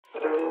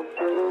What's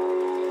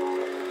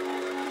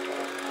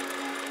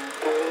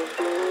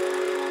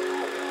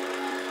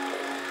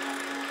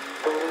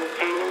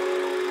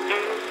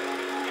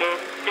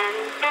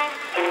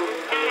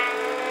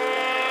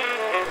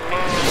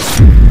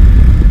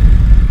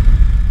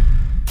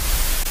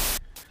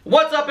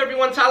up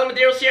everyone, Tyler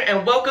Medeiros here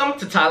and welcome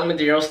to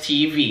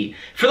TylerMedeirosTV.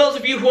 For those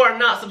of you who are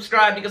not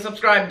subscribed, you can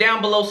subscribe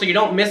down below so you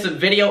don't miss a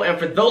video, and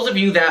for those of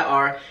you that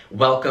are,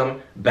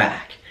 welcome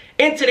back.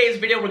 In today's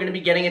video, we're going to be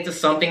getting into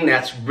something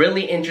that's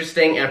really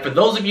interesting, and for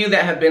those of you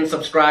that have been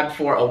subscribed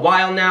for a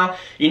while now,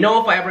 you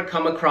know if I ever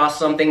come across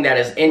something that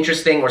is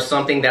interesting or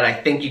something that I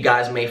think you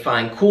guys may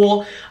find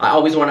cool, I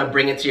always want to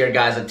bring it to your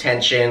guys'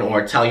 attention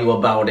or tell you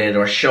about it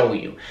or show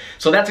you.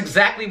 So that's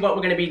exactly what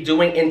we're going to be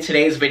doing in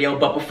today's video,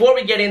 but before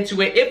we get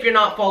into it, if you're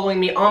not following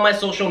me on my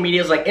social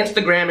medias like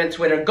Instagram and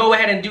Twitter, go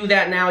ahead and do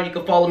that now. You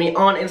can follow me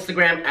on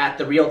Instagram at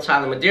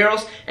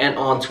 @TheRealTylerMedeiros and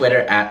on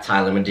Twitter at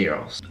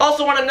TylerMedeiros.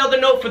 Also on another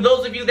note, for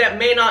those of you that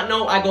may not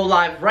know, I go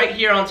live right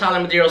here on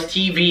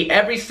TylerMedeirosTV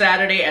every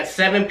Saturday at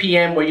 7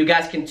 p.m. where you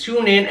guys can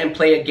tune in and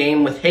play a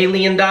game with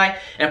Haley and I.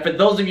 And for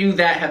those of you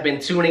that have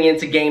been tuning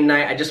into game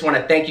night, I just want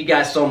to thank you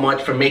guys so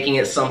much for making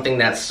it something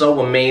that's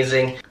so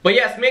amazing. But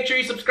yes, make sure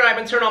you subscribe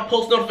and turn on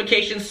post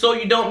notifications so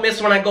you don't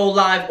miss when I go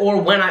live or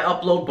when I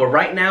upload. But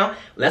right now,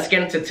 let's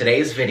get into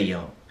today's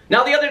video.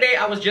 Now the other day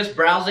I was just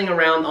browsing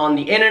around on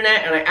the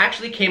internet and I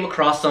actually came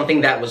across something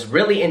that was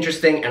really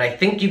interesting, and I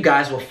think you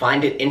guys will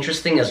find it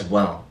interesting as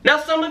well. Now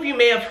some of you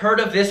may have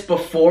heard of this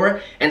before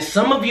and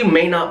some of you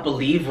may not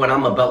believe what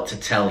I'm about to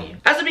tell you.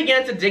 As I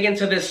began to dig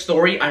into this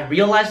story, I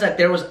realized that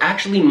there was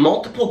actually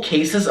multiple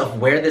cases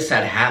of where this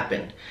had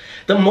happened.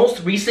 The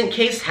most recent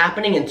case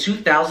happening in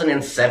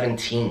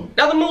 2017.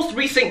 Now the most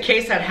recent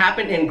case had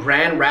happened in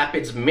Grand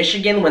Rapids,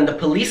 Michigan when the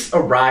police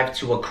arrived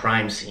to a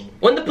crime scene.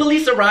 When the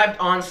police arrived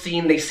on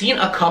scene, they seen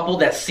a couple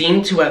that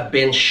seemed to have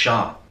been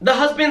shot. The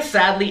husband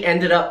sadly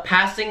ended up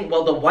passing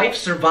while the wife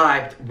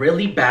survived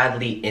really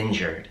badly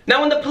injured. Now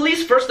when the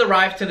police first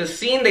arrived to the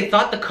scene, they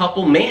thought the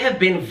couple may have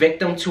been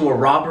victim to a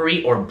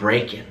robbery or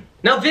break-in.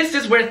 Now this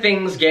is where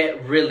things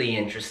get really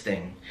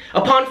interesting.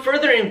 Upon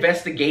further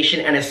investigation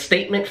and a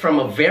statement from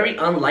a very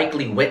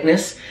unlikely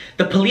witness,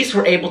 the police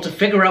were able to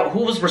figure out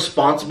who was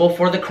responsible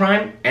for the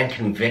crime and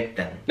convict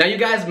them. Now you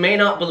guys may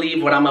not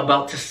believe what I'm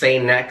about to say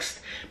next,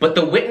 but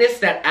the witness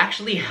that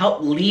actually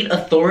helped lead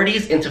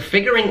authorities into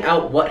figuring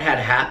out what had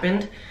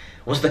happened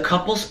was the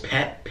couple's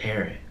pet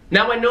parrot.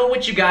 Now I know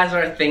what you guys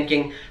are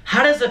thinking,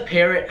 how does a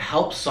parrot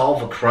help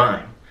solve a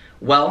crime?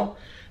 Well,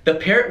 the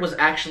parrot was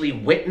actually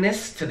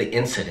witness to the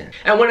incident.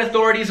 And when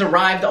authorities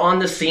arrived on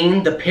the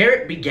scene, the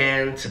parrot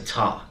began to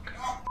talk.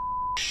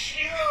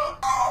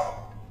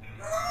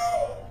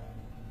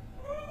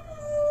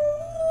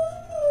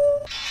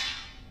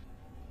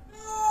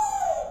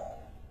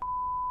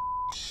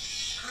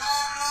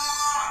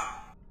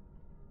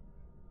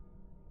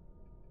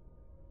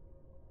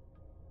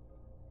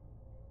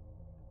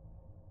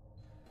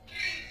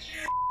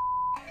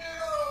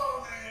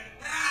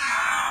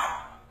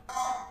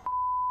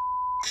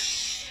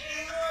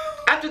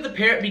 After the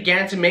parrot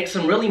began to make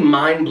some really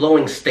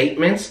mind-blowing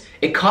statements,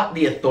 it caught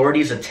the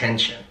authorities'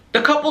 attention.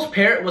 The couple's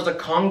parrot was a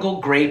Congo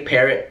gray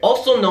parrot,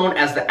 also known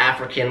as the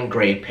African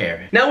gray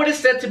parrot. Now it is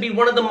said to be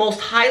one of the most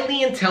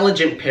highly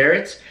intelligent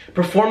parrots,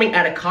 performing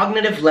at a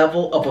cognitive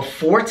level of a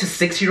 4 to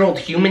 6-year-old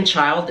human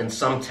child in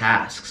some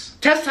tasks.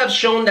 Tests have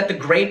shown that the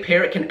gray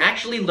parrot can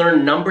actually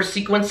learn number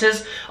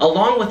sequences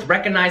along with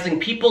recognizing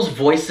people's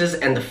voices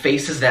and the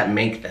faces that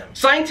make them.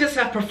 Scientists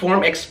have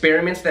performed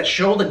experiments that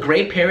show the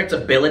gray parrot's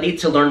ability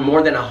to learn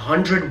more than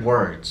 100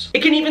 words.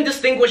 It can even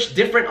distinguish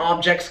different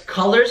objects,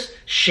 colors,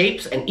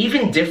 shapes, and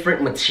even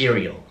different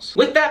materials.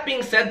 With that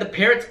being said, the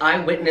parrot's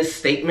eyewitness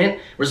statement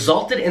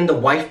resulted in the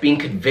wife being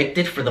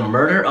convicted for the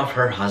murder of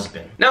her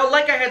husband. Now,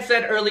 like I had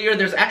said earlier,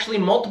 there's actually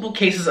multiple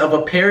cases of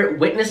a parrot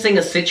witnessing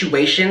a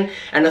situation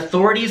and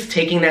authorities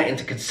taking that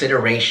into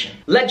consideration.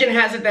 Legend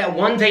has it that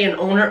one day an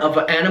owner of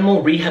an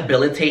animal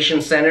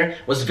rehabilitation center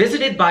was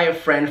visited by a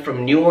friend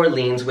from New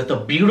Orleans with a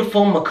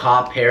beautiful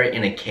macaw parrot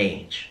in a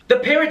cage. The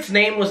parrot's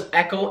name was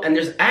Echo, and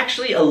there's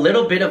actually a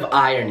little bit of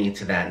irony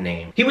to that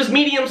name. He was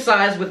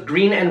medium-sized with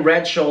green and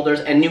red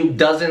shoulders and knew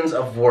dozens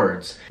of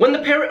words. When the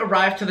parrot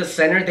arrived to the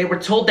center, they were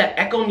told that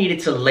Echo needed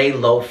to lay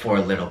low for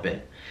a little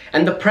bit,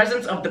 and the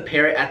presence of the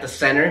parrot at the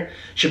center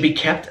should be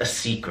kept a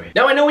secret.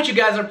 Now I know what you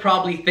guys are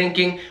probably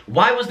thinking,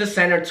 why was the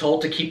center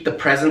told to keep the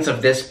presence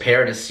of this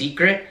parrot a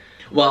secret?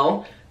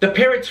 Well, the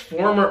parrot's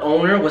former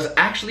owner was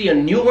actually a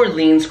New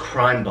Orleans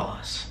crime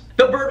boss.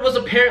 The bird was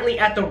apparently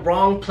at the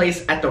wrong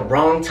place at the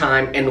wrong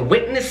time and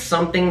witnessed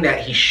something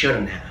that he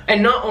shouldn't have.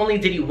 And not only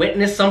did he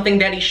witness something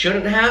that he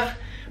shouldn't have,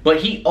 but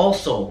he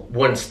also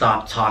wouldn't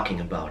stop talking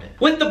about it.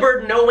 With the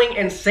bird knowing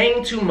and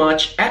saying too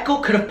much, Echo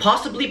could have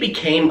possibly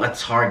became a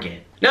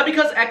target. Now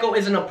because Echo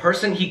isn't a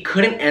person, he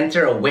couldn't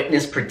enter a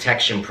witness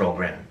protection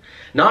program.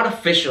 Not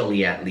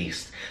officially at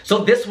least. So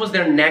this was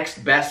their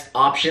next best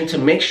option to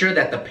make sure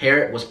that the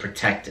parrot was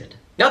protected.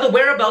 Now, the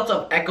whereabouts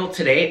of Echo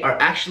today are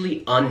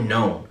actually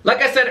unknown.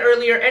 Like I said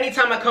earlier,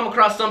 anytime I come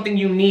across something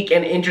unique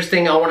and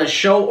interesting, I want to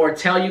show or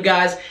tell you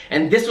guys,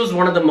 and this was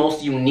one of the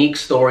most unique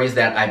stories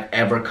that I've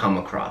ever come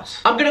across.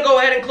 I'm gonna go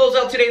ahead and close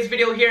out today's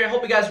video here. I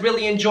hope you guys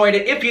really enjoyed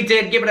it. If you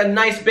did, give it a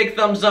nice big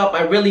thumbs up.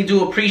 I really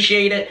do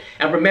appreciate it.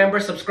 And remember,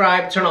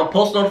 subscribe, turn on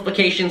post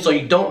notifications so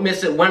you don't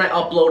miss it when I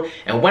upload.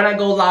 And when I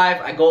go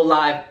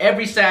live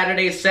every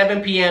Saturday,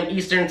 7 p.m.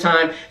 Eastern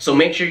Time. So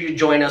make sure you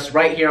join us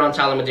right here on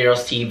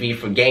TylerMedeirosTV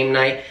for game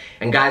night.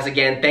 And guys,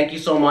 again, thank you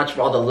so much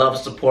for all the love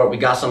and support. We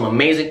got some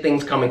amazing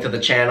things coming to the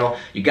channel.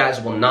 You guys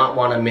will not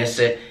want to miss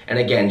it. And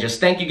again, just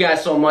thank you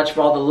guys so much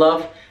for all the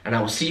love. And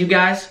I will see you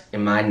guys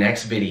in my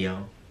next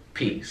video.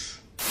 Peace.